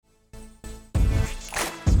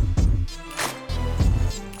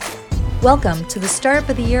Welcome to the Startup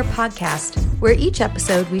of the Year podcast, where each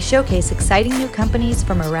episode we showcase exciting new companies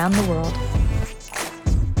from around the world.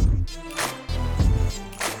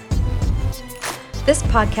 This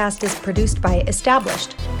podcast is produced by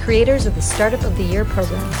Established, creators of the Startup of the Year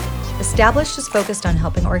program. Established is focused on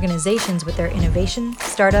helping organizations with their innovation,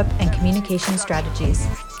 startup, and communication strategies.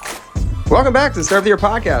 Welcome back to the Startup of the Year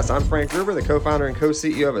podcast. I'm Frank Gruber, the co-founder and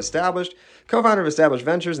co-CEO of Established, co-founder of Established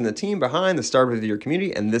Ventures, and the team behind the Startup of the Year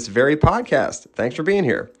community and this very podcast. Thanks for being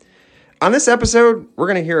here. On this episode, we're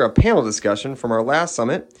going to hear a panel discussion from our last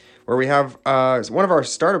summit, where we have one of our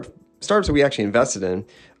startups that we actually invested in,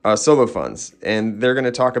 Solo Funds, and they're going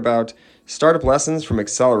to talk about startup lessons from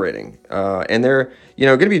accelerating. And they're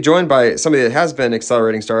going to be joined by somebody that has been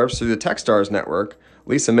accelerating startups through the Techstars network,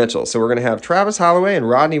 Lisa Mitchell. So we're going to have Travis Holloway and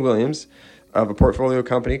Rodney Williams of a portfolio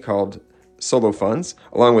company called Solo Funds,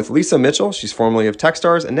 along with Lisa Mitchell. She's formerly of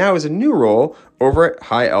Techstars and now is a new role over at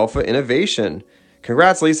High Alpha Innovation.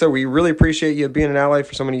 Congrats, Lisa. We really appreciate you being an ally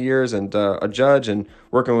for so many years and a judge and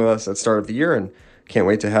working with us at Startup of the Year, and can't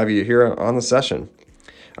wait to have you here on the session.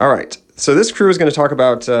 All right. So this crew is going to talk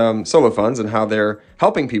about Solo Funds and how they're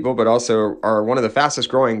helping people, but also are one of the fastest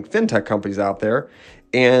growing fintech companies out there.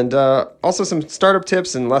 And also some startup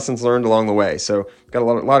tips and lessons learned along the way. So got a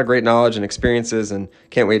lot of great knowledge and experiences, and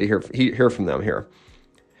can't wait to hear from them here.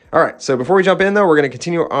 All right, so before we jump in, though, we're going to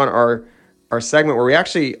continue on our segment where we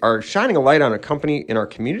actually are shining a light on a company in our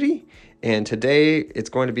community. And today it's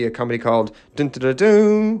going to be a company called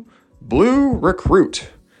Blue Recruit.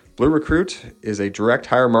 Blue Recruit is a direct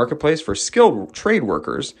hire marketplace for skilled trade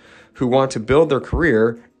workers who want to build their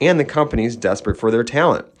career and the companies desperate for their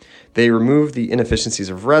talent. They remove the inefficiencies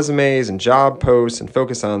of resumes and job posts and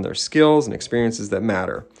focus on their skills and experiences that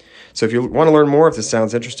matter. So if you want to learn more, if this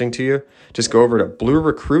sounds interesting to you, just go over to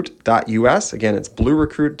bluerecruit.us. Again, it's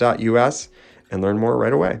bluerecruit.us and learn more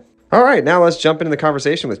right away. All right, now let's jump into the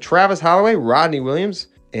conversation with Travis Holloway, Rodney Williams,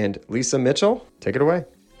 and Lisa Mitchell. Take it away.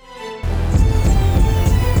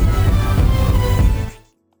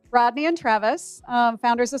 Rodney and Travis,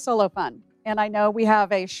 founders of Solo Fund. And I know we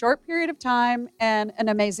have a short period of time and an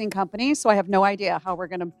amazing company, so I have no idea how we're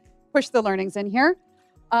going to push the learnings in here.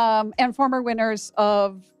 And former winners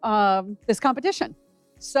of this competition.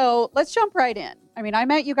 So let's jump right in. I mean, I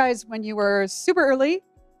met you guys when you were super early,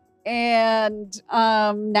 and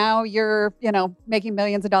now you're, making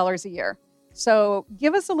millions of dollars a year. So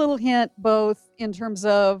give us a little hint, both in terms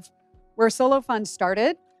of where Solo Fund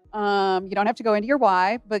started. You don't have to go into your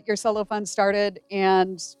why, but your Solo Fund started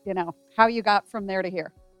and, how you got from there to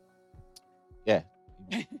here. Yeah.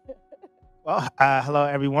 Well, hello,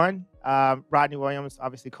 everyone. Rodney Williams,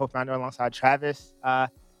 obviously co-founder alongside Travis. I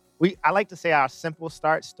like to say our simple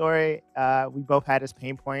start story. We both had this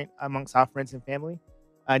pain point amongst our friends and family,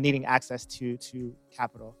 needing access to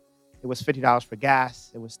capital. It was $50 for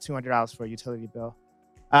gas. It was $200 for a utility bill.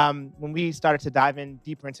 When we started to dive in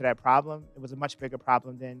deeper into that problem, it was a much bigger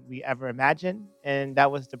problem than we ever imagined. And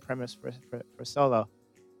that was the premise for Solo.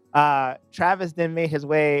 Travis then made his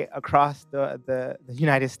way across the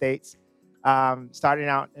United States, starting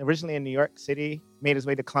out originally in New York City, made his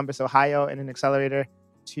way to Columbus, Ohio in an accelerator,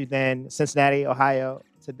 to then Cincinnati, Ohio,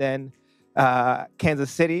 to then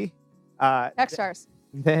Kansas City. Techstars.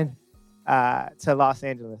 Then to Los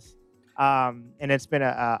Angeles. And it's been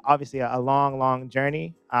obviously a long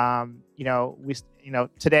journey.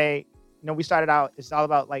 Today, we started out, it's all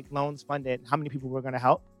about like loans funded, how many people we're going to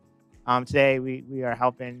help. Today we are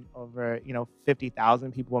helping over,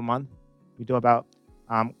 50,000 people a month. We do about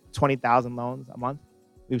 20,000 loans a month.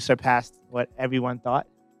 We've surpassed what everyone thought.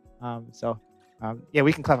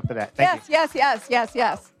 We can clap up for that. Thank you.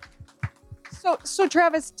 Yes. So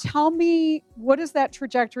Travis, tell me, what is that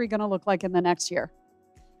trajectory going to look like in the next year?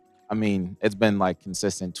 I mean, it's been like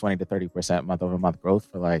consistent 20 to 30% month over month growth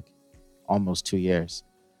for like almost 2 years.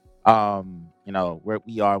 We are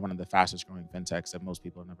one of the fastest growing fintechs that most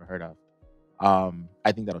people have never heard of.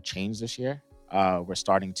 I think that'll change this year. We're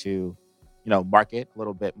starting to, market a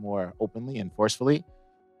little bit more openly and forcefully,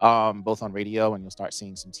 both on radio, and you'll start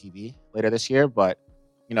seeing some TV later this year. But,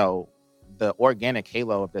 the organic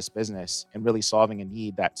halo of this business and really solving a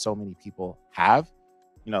need that so many people have,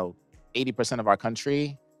 80% of our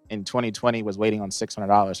country in 2020 was waiting on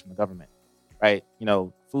 $600 from the government, right?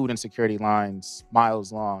 Food insecurity lines,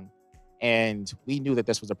 miles long. And we knew that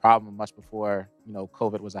this was a problem much before,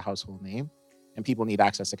 COVID was a household name, and people need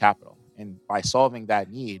access to capital. And by solving that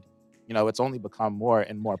need, it's only become more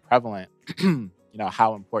and more prevalent,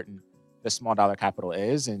 how important this small dollar capital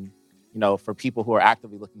is. And, for people who are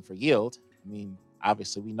actively looking for yield, I mean,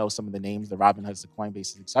 obviously we know some of the names, the Robinhoods, the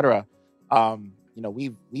Coinbases, et cetera.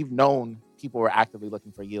 we've known people were actively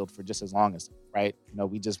looking for yield for just as long as, right?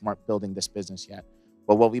 We just weren't building this business yet.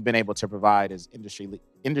 But what we've been able to provide is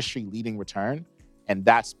industry leading return, and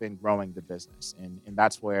that's been growing the business. And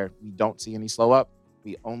that's where we don't see any slow up.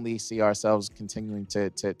 We only see ourselves continuing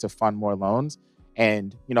to fund more loans.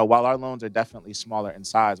 And while our loans are definitely smaller in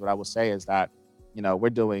size, what I will say is that we're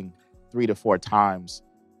doing 3 to 4 times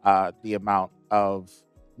the amount of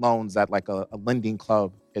loans that like a lending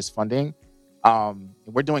club is funding.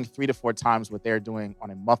 We're doing 3 to 4 times what they're doing on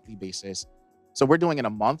a monthly basis. So we're doing in a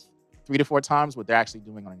month 3 to 4 times what they're actually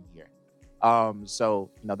doing on a year. So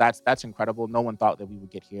that's incredible. No one thought that we would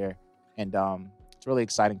get here, and it's really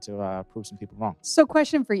exciting to prove some people wrong. So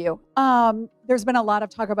question for you. There's been a lot of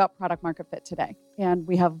talk about product market fit today, and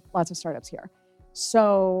we have lots of startups here.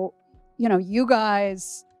 So, you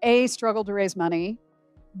guys, A, struggled to raise money.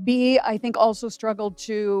 B, I think also struggled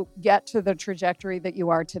to get to the trajectory that you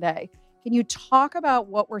are today. Can you talk about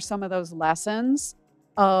what were some of those lessons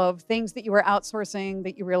of things that you were outsourcing,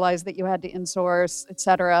 that you realized that you had to insource, et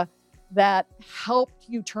cetera, that helped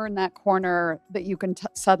you turn that corner that you can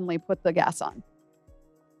suddenly put the gas on?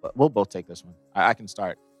 We'll both take this one. I can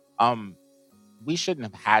start. We shouldn't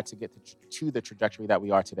have had to get to the trajectory that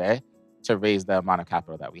we are today to raise the amount of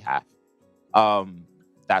capital that we have.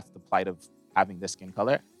 That's the plight of having this skin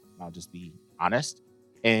color. I'll just be honest.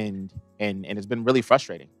 And it's been really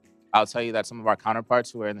frustrating. I'll tell you that some of our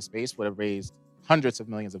counterparts who are in the space would have raised hundreds of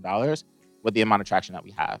millions of dollars with the amount of traction that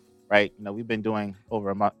we have, right? We've been doing over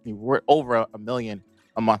a month. We're over $1 million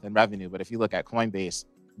a month in revenue. But if you look at Coinbase,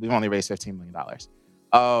 we've only raised $15 million.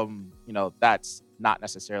 That's not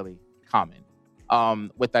necessarily common.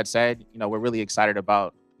 With that said, we're really excited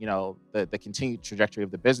about, the continued trajectory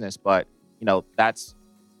of the business, but,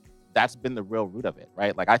 that's been the real root of it,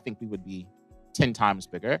 right? Like, I think we would be 10 times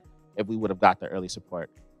bigger if we would have got the early support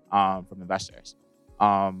from investors.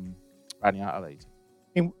 Rodney, I'll let you take.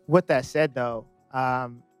 And with that said, though,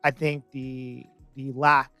 I think the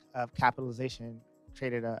lack of capitalization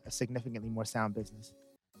created a significantly more sound business.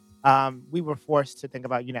 We were forced to think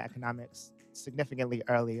about unit economics significantly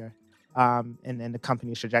earlier in the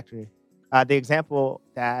company's trajectory. The example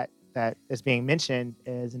that is being mentioned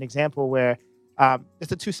is an example where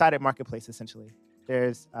it's a two-sided marketplace, essentially.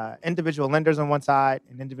 There's individual lenders on one side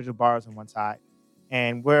and individual borrowers on one side.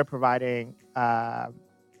 And we're providing,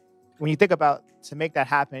 when you think about, to make that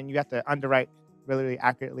happen, you have to underwrite really, really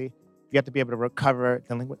accurately. You have to be able to recover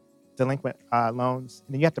delinquent loans,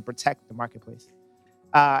 and then you have to protect the marketplace.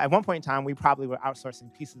 At one point in time, we probably were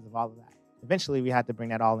outsourcing pieces of all of that. Eventually, we had to bring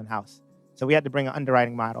that all in-house. So we had to bring an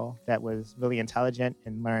underwriting model that was really intelligent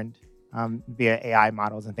and learned via AI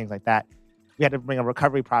models and things like that. We had to bring a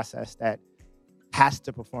recovery process that has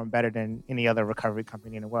to perform better than any other recovery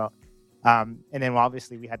company in the world. And then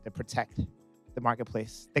obviously we had to protect the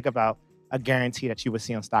marketplace. Think about a guarantee that you would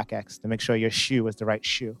see on StockX to make sure your shoe is the right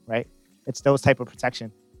shoe, right? It's those type of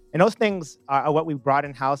protection. And those things are what we brought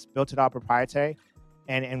in-house, built it all proprietary,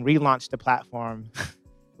 and relaunched the platform,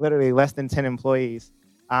 literally less than 10 employees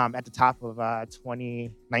at the top of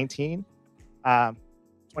 2020.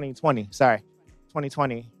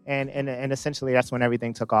 And essentially that's when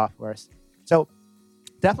everything took off for us. So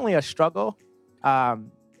definitely a struggle.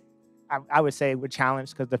 I would say we're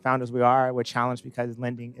challenged because the founders we are. We're challenged because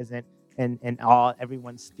lending isn't in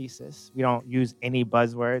everyone's thesis. We don't use any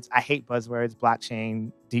buzzwords. I hate buzzwords,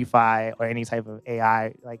 blockchain, DeFi, or any type of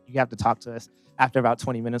AI. Like, you have to talk to us after about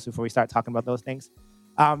 20 minutes before we start talking about those things.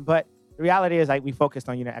 But the reality is, like, we focused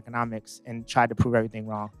on unit economics and tried to prove everything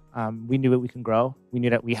wrong. We knew that we can grow. We knew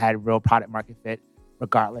that we had real product market fit,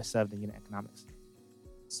 regardless of the unit economics.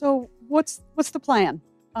 So what's the plan?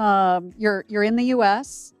 You're in the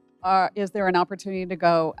U.S. Is there an opportunity to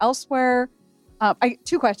go elsewhere?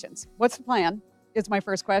 Two questions. What's the plan is my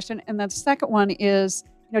first question. And then the second one is,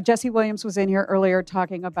 Jesse Williams was in here earlier at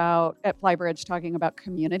Flybridge talking about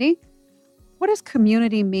community. What does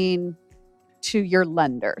community mean to your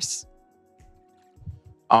lenders?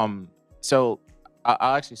 So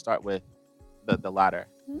I'll actually start with the latter.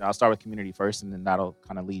 I'll start with community first, and then that'll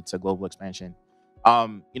kind of lead to global expansion.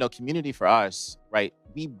 Community for us, right?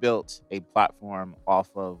 We built a platform off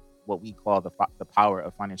of what we call the power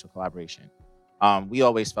of financial collaboration. We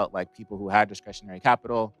always felt like people who had discretionary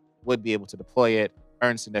capital would be able to deploy it,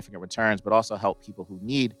 earn significant returns, but also help people who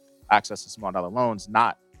need access to small dollar loans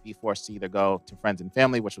not be forced to either go to friends and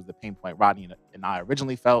family, which was the pain point Rodney and I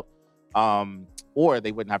originally felt, or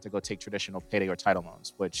they wouldn't have to go take traditional payday or title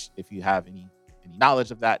loans, which, if you have any knowledge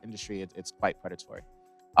of that industry, it's quite predatory.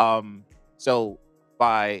 So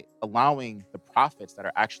by allowing the profits that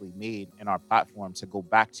are actually made in our platform to go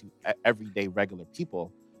back to everyday regular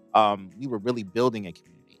people, we were really building a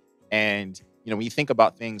community. And when you think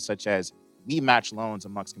about things such as we match loans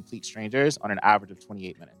amongst complete strangers on an average of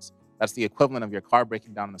 28 minutes. That's the equivalent of your car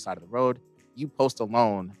breaking down on the side of the road. You post a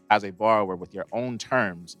loan as a borrower with your own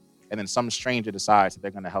terms, and then some stranger decides that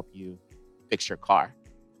they're going to help you fix your car.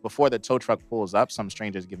 Before the tow truck pulls up, some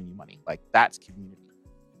stranger is giving you money. Like, that's community.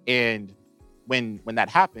 And when that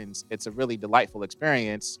happens, it's a really delightful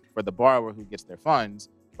experience for the borrower who gets their funds,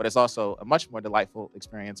 but it's also a much more delightful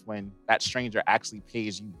experience when that stranger actually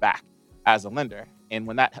pays you back as a lender. And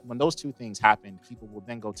when those two things happen, people will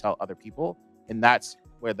then go tell other people, and that's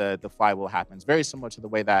where the flywheel happens. Very similar to the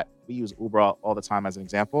way that we use Uber all the time as an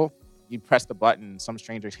example. You press the button, some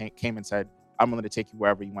stranger came and said, I'm willing to take you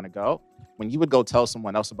wherever you want to go. When you would go tell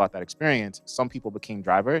someone else about that experience, some people became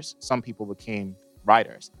drivers, some people became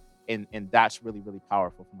riders. And that's really, really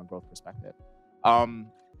powerful from a growth perspective.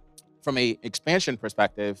 From a expansion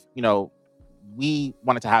perspective, we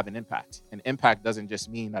wanted to have an impact. And impact doesn't just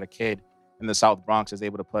mean that a kid in the South Bronx is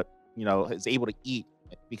able to eat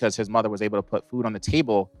because his mother was able to put food on the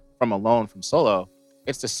table from a loan from Solo.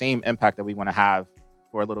 It's the same impact that we want to have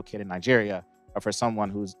for a little kid in Nigeria or for someone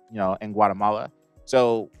who's, in Guatemala.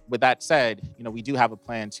 So with that said, we do have a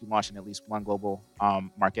plan to launch in at least one global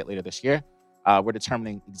market later this year. We're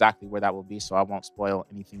determining exactly where that will be, so I won't spoil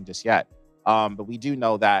anything just yet. But we do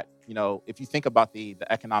know that, if you think about the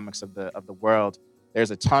economics of the world,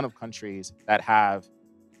 there's a ton of countries that have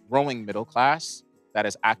growing middle class that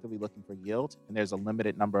is actively looking for yield, and there's a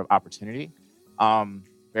limited number of opportunity.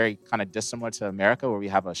 Very kind of dissimilar to America, where we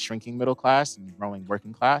have a shrinking middle class and growing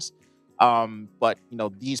working class. But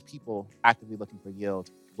these people actively looking for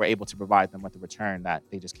yield, we're able to provide them with a return that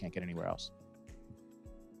they just can't get anywhere else.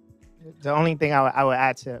 The only thing I would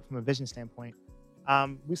add to from a vision standpoint,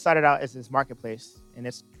 we started out as this marketplace, and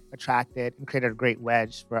it's attracted and created a great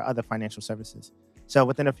wedge for other financial services. So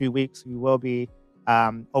within a few weeks, we will be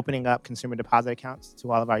opening up consumer deposit accounts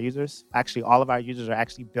to all of our users. Actually, all of our users are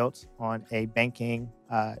actually built on a banking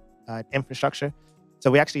infrastructure. So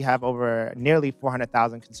we actually have over nearly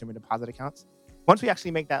 400,000 consumer deposit accounts. Once we actually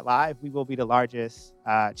make that live, we will be the largest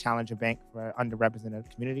challenger bank for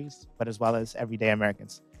underrepresented communities, but as well as everyday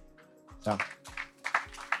Americans. So,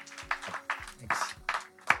 thanks.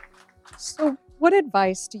 So what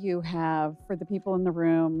advice do you have for the people in the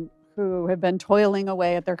room who have been toiling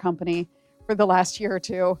away at their company for the last year or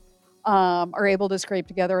two, are able to scrape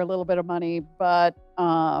together a little bit of money, but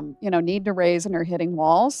need to raise and are hitting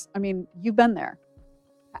walls? I mean, you've been there.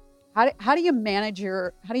 How do you manage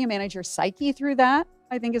your psyche through that?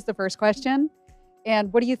 I think is the first question.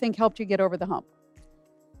 And what do you think helped you get over the hump?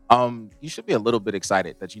 You should be a little bit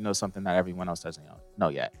excited that you know something that everyone else doesn't know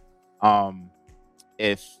yet.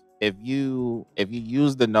 If you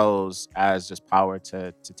use the no's as just power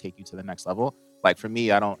to take you to the next level, like for me,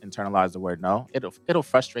 I don't internalize the word no. It'll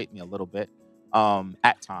frustrate me a little bit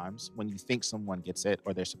at times when you think someone gets it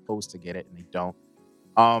or they're supposed to get it and they don't.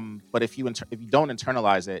 But if you don't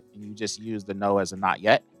internalize it and you just use the no as a not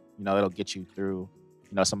yet, it'll get you through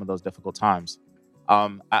some of those difficult times.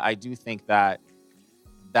 I do think that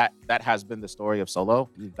has been the story of Solo.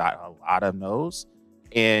 We've got a lot of no's,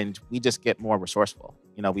 and we just get more resourceful.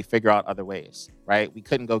 We figure out other ways, right? We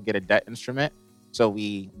couldn't go get a debt instrument, so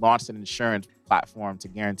we launched an insurance platform to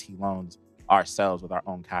guarantee loans ourselves with our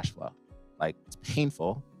own cash flow. Like, it's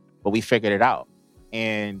painful, but we figured it out.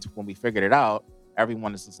 And when we figured it out,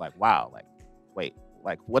 everyone is just like, wow, like, wait,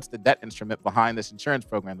 like, what's the debt instrument behind this insurance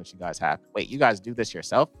program that you guys have? Wait, you guys do this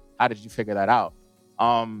yourself? How did you figure that out?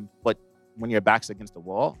 But when your back's against the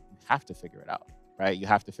wall, you have to figure it out, right? You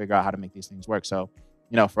have to figure out how to make these things work. So,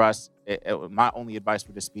 for us, my only advice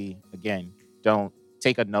would just be, again, don't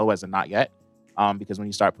take a no as a not yet, because when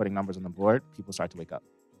you start putting numbers on the board, people start to wake up.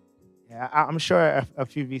 Yeah, I'm sure a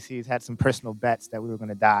few VCs had some personal bets that we were going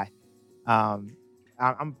to die.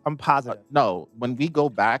 I'm positive. No, when we go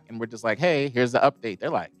back and we're just like, hey, here's the update, they're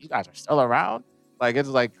like, you guys are still around? Like, it's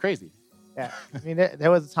like crazy. Yeah, I mean,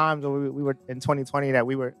 there was times where we were in 2020 that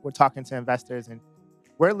we're talking to investors, and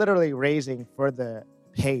we're literally raising for the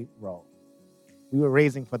payroll. We were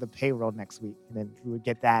raising for the payroll next week, and then we would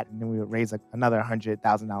get that, and then we would raise another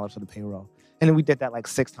 $100,000 for the payroll, and then we did that like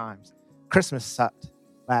 6 times. Christmas sucked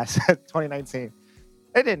last 2019.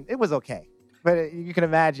 It didn't. It was okay, but you can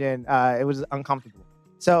imagine it was uncomfortable.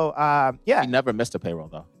 So yeah, we never missed a payroll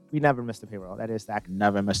though. We never missed a payroll. That is that.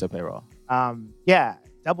 Never missed a payroll. Yeah,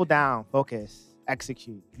 double down, focus,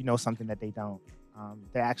 execute. You know something that they don't.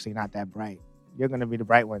 They're actually not that bright. You're going to be the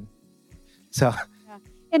bright one. So. Yeah.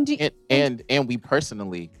 And we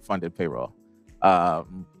personally funded payroll a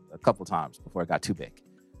couple times before it got too big.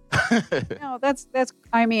 No, that's.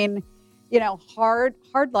 I mean,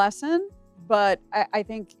 hard lesson, but I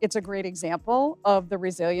think it's a great example of the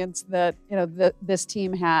resilience that, this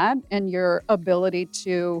team had, and your ability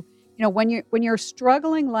to, when you're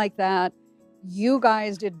struggling like that, you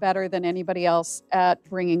guys did better than anybody else at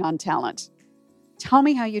bringing on talent. Tell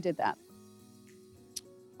me how you did that.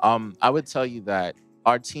 I would tell you that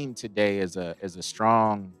our team today is a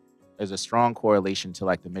strong correlation to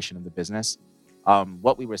like the mission of the business.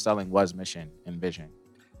 What we were selling was mission and vision.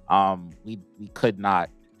 We could not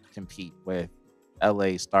compete with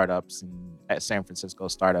LA startups and San Francisco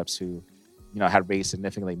startups who, had raised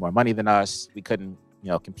significantly more money than us. We couldn't,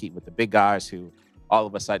 compete with the big guys who all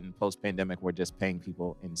of a sudden post-pandemic were just paying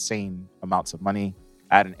people insane amounts of money.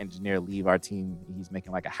 I had an engineer leave our team. He's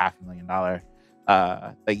making like $500,000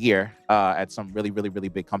 a year at some really, really, really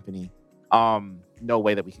big company. No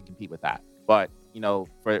way that we can compete with that. But,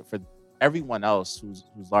 for everyone else who's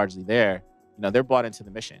largely there, they're bought into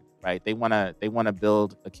the mission, right? They want to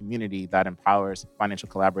build a community that empowers financial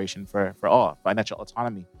collaboration for all, financial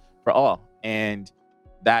autonomy for all. And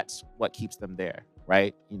that's what keeps them there,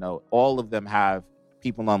 right? All of them have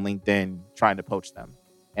people on LinkedIn trying to poach them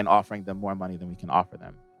and offering them more money than we can offer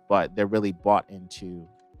them. But they're really bought into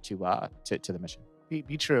to the mission.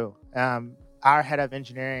 Be true. Our head of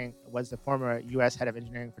engineering was the former U.S. head of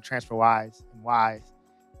engineering for TransferWise and Wise.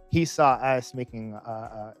 He saw us making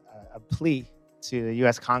a plea to the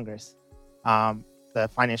U.S. Congress, the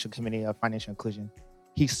Financial Committee of Financial Inclusion.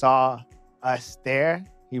 He saw us there.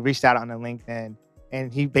 He reached out on the LinkedIn,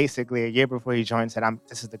 and he basically, a year before he joined, said,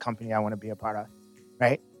 "This is the company I want to be a part of."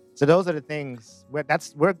 Right? So those are the things.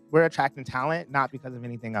 We're attracting talent, not because of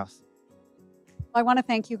anything else. I want to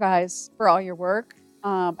thank you guys for all your work.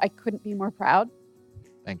 I couldn't be more proud.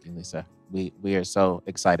 Thank you, Lisa. We are so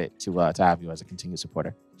excited to have you as a continued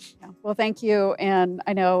supporter. Yeah. Well, thank you. And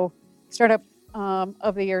I know Startup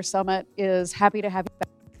of the Year Summit is happy to have you back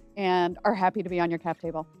and are happy to be on your cap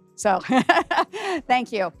table. So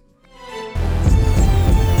thank you.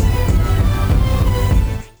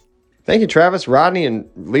 Thank you, Travis, Rodney, and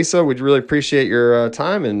Lisa. We'd really appreciate your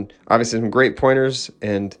time, and obviously some great pointers.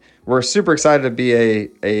 And we're super excited to be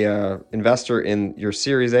a investor in your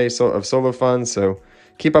Series A of Solo funds. So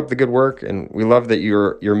keep up the good work, and we love that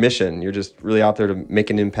your mission. You're just really out there to make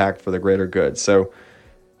an impact for the greater good. So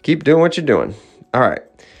keep doing what you're doing. All right.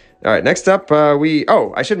 Next up,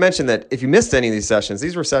 I should mention that if you missed any of these sessions,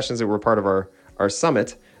 these were sessions that were part of our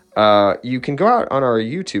summit. You can go out on our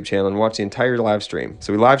YouTube channel and watch the entire live stream.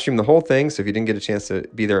 So we live stream the whole thing. So if you didn't get a chance to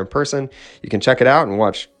be there in person, you can check it out and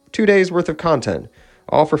watch 2 days worth of content,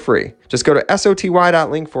 all for free. Just go to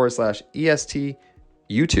soty.link/EST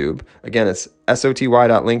YouTube. Again, it's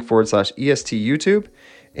soty.link/EST YouTube,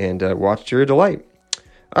 and watch to your delight.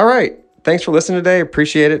 All right. Thanks for listening today.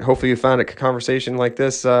 Appreciate it. Hopefully you found a conversation like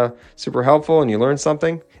this super helpful and you learned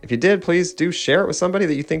something. If you did, please do share it with somebody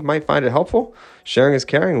that you think might find it helpful. Sharing is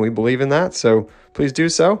caring. We believe in that. So please do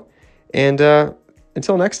so. And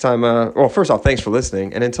until next time, first off, thanks for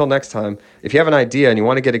listening. And until next time, if you have an idea and you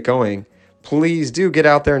want to get it going, please do get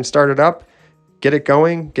out there and start it up. Get it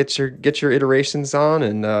going. Get your iterations on.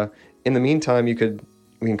 And in the meantime, we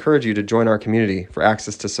encourage you to join our community for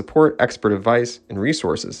access to support, expert advice, and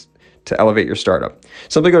resources to elevate your startup.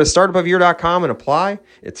 Simply go to startupofyear.com and apply.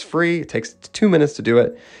 It's free. It takes 2 minutes to do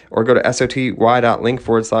it. Or go to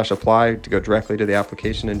soty.link/apply to go directly to the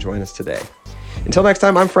application and join us today. Until next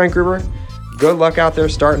time, I'm Frank Gruber. Good luck out there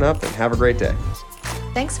starting up, and have a great day.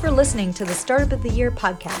 Thanks for listening to the Startup of the Year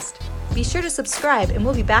podcast. Be sure to subscribe, and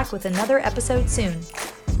we'll be back with another episode soon.